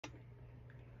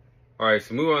All right,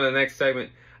 so moving on to the next segment.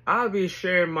 I'll be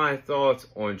sharing my thoughts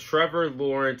on Trevor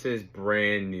Lawrence's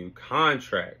brand new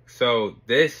contract. So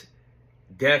this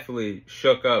definitely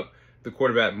shook up the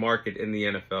quarterback market in the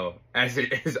NFL. As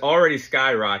it is already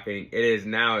skyrocketing, it is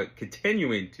now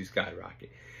continuing to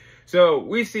skyrocket. So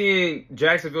we've seen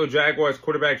Jacksonville Jaguars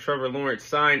quarterback Trevor Lawrence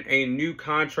sign a new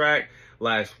contract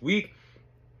last week.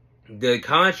 The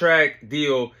contract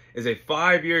deal is a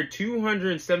 5-year,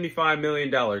 $275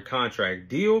 million contract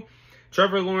deal.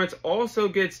 Trevor Lawrence also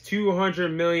gets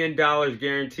 $200 million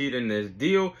guaranteed in this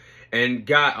deal and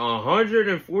got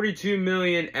 $142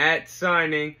 million at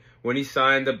signing when he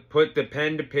put the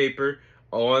pen to paper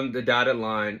on the dotted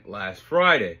line last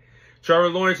Friday. Trevor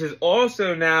Lawrence is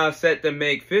also now set to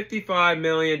make $55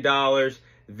 million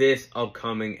this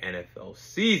upcoming NFL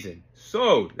season.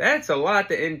 So that's a lot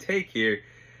to intake here.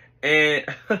 And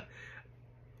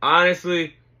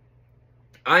honestly,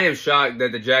 I am shocked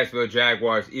that the Jacksonville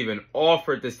Jaguars even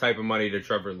offered this type of money to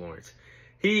Trevor Lawrence.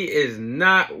 He is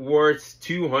not worth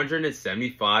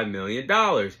 $275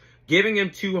 million. Giving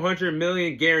him $200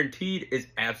 million guaranteed is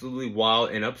absolutely wild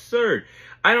and absurd.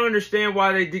 I don't understand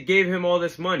why they gave him all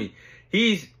this money.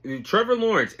 Trevor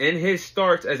Lawrence, in his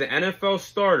starts as an NFL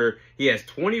starter, he has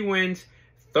 20 wins,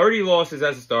 30 losses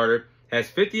as a starter, has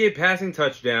 58 passing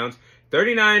touchdowns,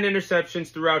 39 interceptions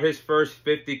throughout his first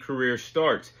 50 career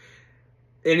starts.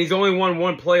 And he's only won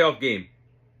one playoff game.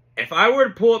 If I were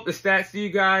to pull up the stats to you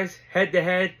guys,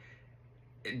 head-to-head,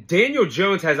 Daniel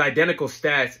Jones has identical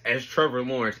stats as Trevor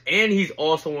Lawrence, and he's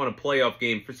also won a playoff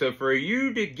game. So for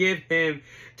you to give him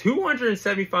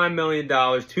 $275 million,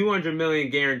 $200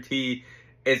 million guaranteed,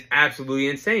 is absolutely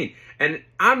insane. And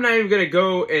I'm not even going to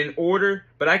go in order,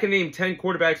 but I can name 10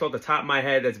 quarterbacks off the top of my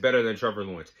head that's better than Trevor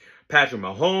Lawrence. Patrick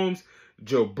Mahomes,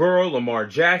 Joe Burrow, Lamar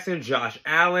Jackson, Josh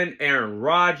Allen, Aaron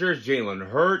Rodgers, Jalen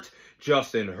Hurts,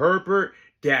 Justin Herbert,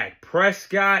 Dak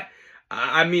Prescott.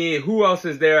 I mean, who else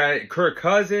is there? Kirk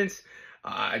Cousins.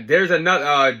 There's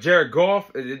another, Jared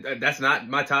Goff. That's not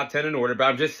my top 10 in order, but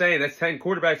I'm just saying that's 10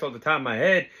 quarterbacks off the top of my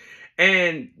head.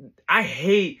 And I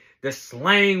hate the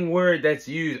slang word that's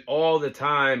used all the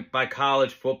time by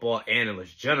college football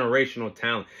analysts, generational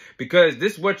talent. Because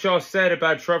this is what y'all said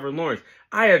about Trevor Lawrence.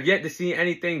 I have yet to see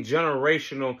anything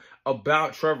generational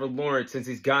about Trevor Lawrence since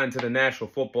he's gotten to the National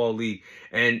Football League.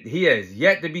 And he has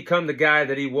yet to become the guy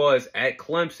that he was at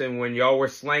Clemson when y'all were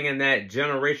slanging that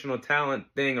generational talent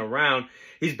thing around.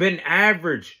 He's been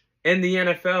average in the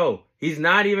NFL. He's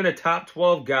not even a top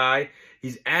 12 guy.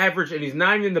 He's average, and he's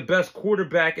not even the best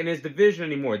quarterback in his division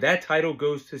anymore. That title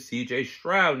goes to C.J.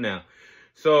 Stroud now.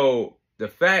 So the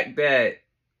fact that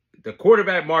the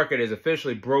quarterback market is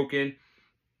officially broken,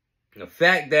 the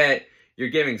fact that you're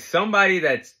giving somebody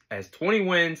that has 20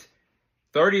 wins,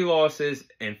 30 losses,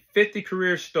 and 50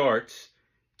 career starts,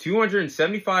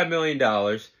 $275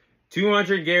 million,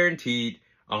 200 guaranteed,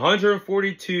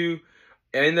 142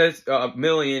 in the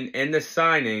million in the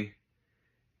signing.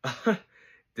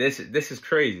 This is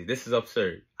crazy. This is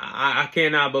absurd. I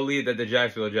cannot believe that the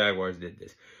Jacksonville Jaguars did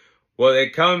this. Will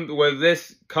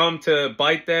this come to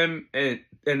bite them in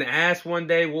the ass one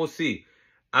day? We'll see.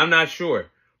 I'm not sure.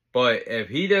 But if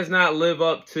he does not live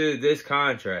up to this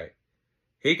contract,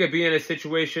 he could be in a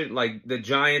situation like the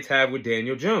Giants have with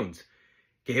Daniel Jones.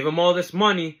 Gave him all this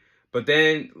money, but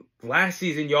then last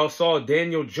season y'all saw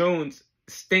Daniel Jones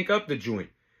stink up the joint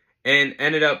and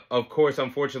ended up, of course,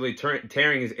 unfortunately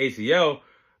tearing his ACL.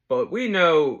 But we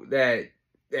know that,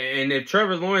 and if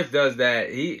Trevor Lawrence does that,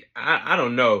 I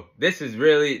don't know. This is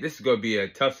going to be a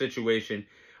tough situation,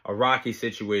 a rocky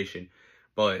situation.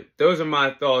 But those are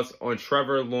my thoughts on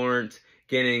Trevor Lawrence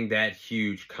getting that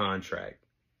huge contract.